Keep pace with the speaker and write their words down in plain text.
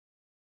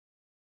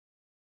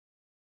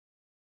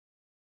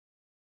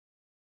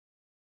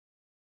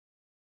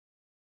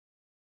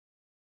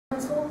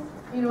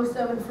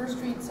807 First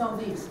Street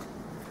Southeast.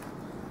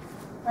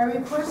 I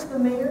request the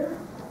mayor,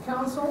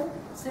 council,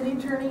 city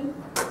attorney,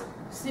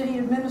 city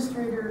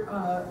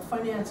administrator,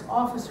 finance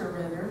officer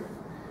rather,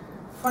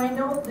 find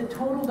out the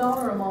total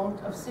dollar amount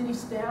of city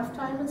staff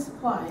time and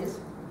supplies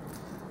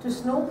to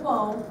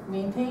snowplow,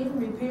 maintain,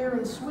 repair,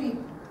 and sweep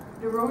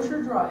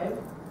DeRosier Drive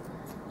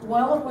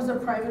while it was a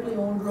privately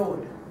owned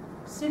road.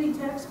 City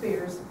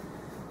taxpayers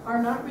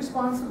are not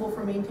responsible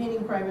for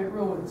maintaining private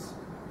roads.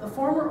 The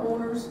former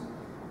owners,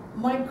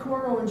 Mike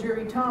Coro and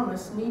Jerry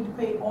Thomas, need to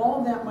pay all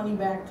of that money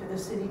back to the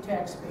city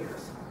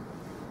taxpayers.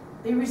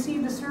 They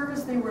received a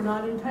service they were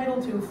not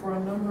entitled to for a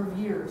number of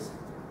years.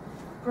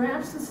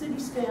 Perhaps the city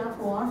staff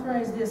will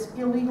authorize this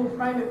illegal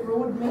private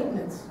road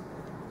maintenance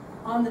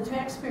on the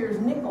taxpayers'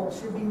 nickel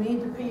should be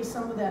made to pay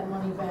some of that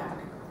money back.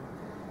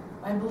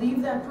 I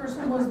believe that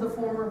person was the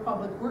former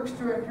Public Works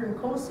Director and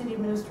co-city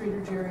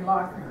administrator Jerry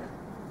Lochner.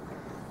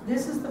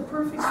 This is the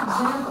perfect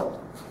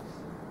example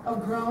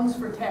of grounds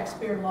for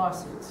taxpayer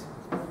lawsuits.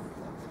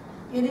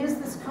 It is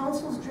this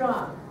council's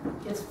job,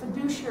 its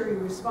fiduciary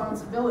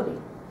responsibility,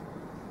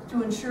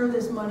 to ensure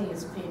this money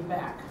is paid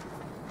back.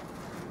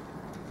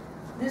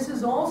 This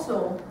is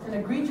also an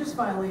egregious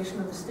violation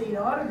of the state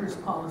auditor's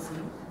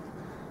policy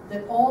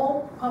that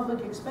all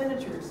public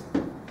expenditures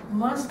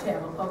must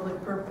have a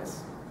public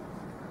purpose.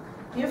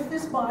 If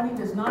this body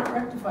does not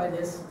rectify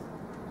this,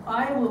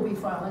 I will be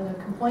filing a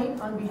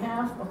complaint on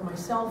behalf of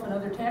myself and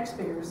other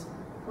taxpayers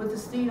with the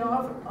state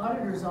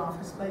auditor's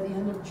office by the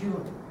end of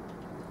June.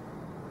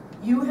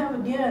 You have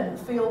again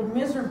failed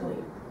miserably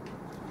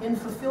in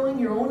fulfilling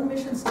your own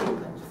mission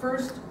statement.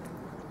 First,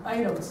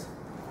 items: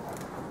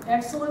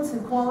 excellence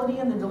and quality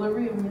in the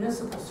delivery of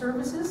municipal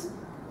services,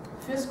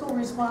 fiscal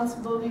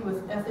responsibility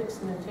with ethics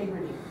and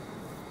integrity.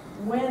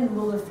 When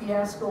will the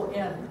fiasco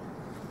end?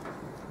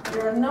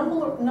 There are a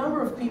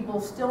number of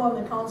people still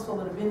on the council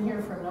that have been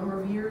here for a number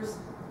of years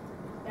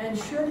and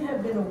should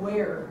have been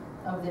aware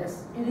of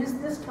this. It is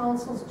this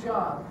council's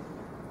job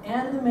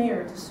and the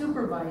mayor to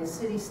supervise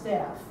city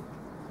staff.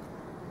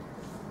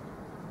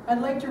 I'd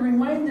like to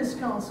remind this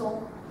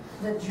council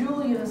that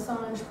Julian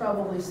Assange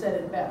probably said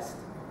it best.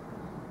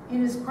 It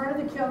is part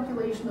of the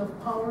calculation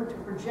of power to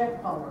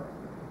project power.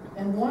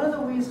 And one of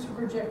the ways to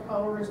project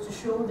power is to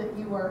show that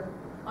you are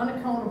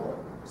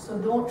unaccountable, so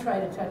don't try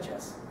to touch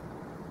us.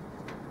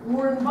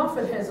 Warren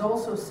Buffett has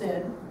also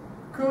said,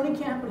 crony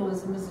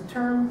capitalism is a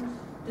term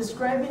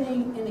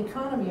describing an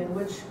economy in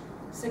which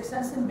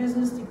success in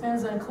business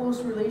depends on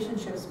close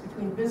relationships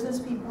between business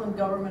people and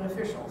government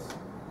officials.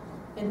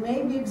 It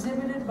may be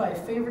exhibited by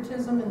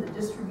favoritism in the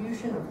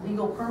distribution of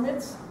legal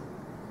permits,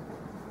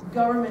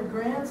 government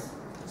grants,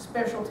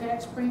 special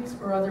tax breaks,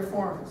 or other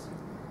forms.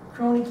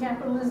 Crony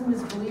capitalism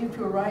is believed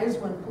to arise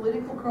when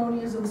political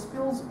cronyism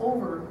spills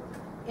over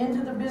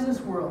into the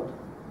business world.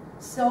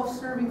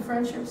 Self-serving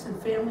friendships and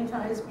family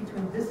ties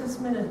between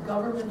businessmen and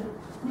government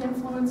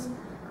influence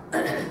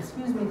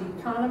the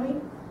economy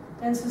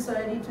and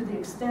society to the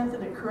extent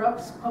that it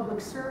corrupts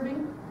public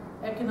serving,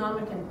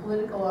 economic, and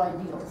political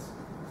ideals.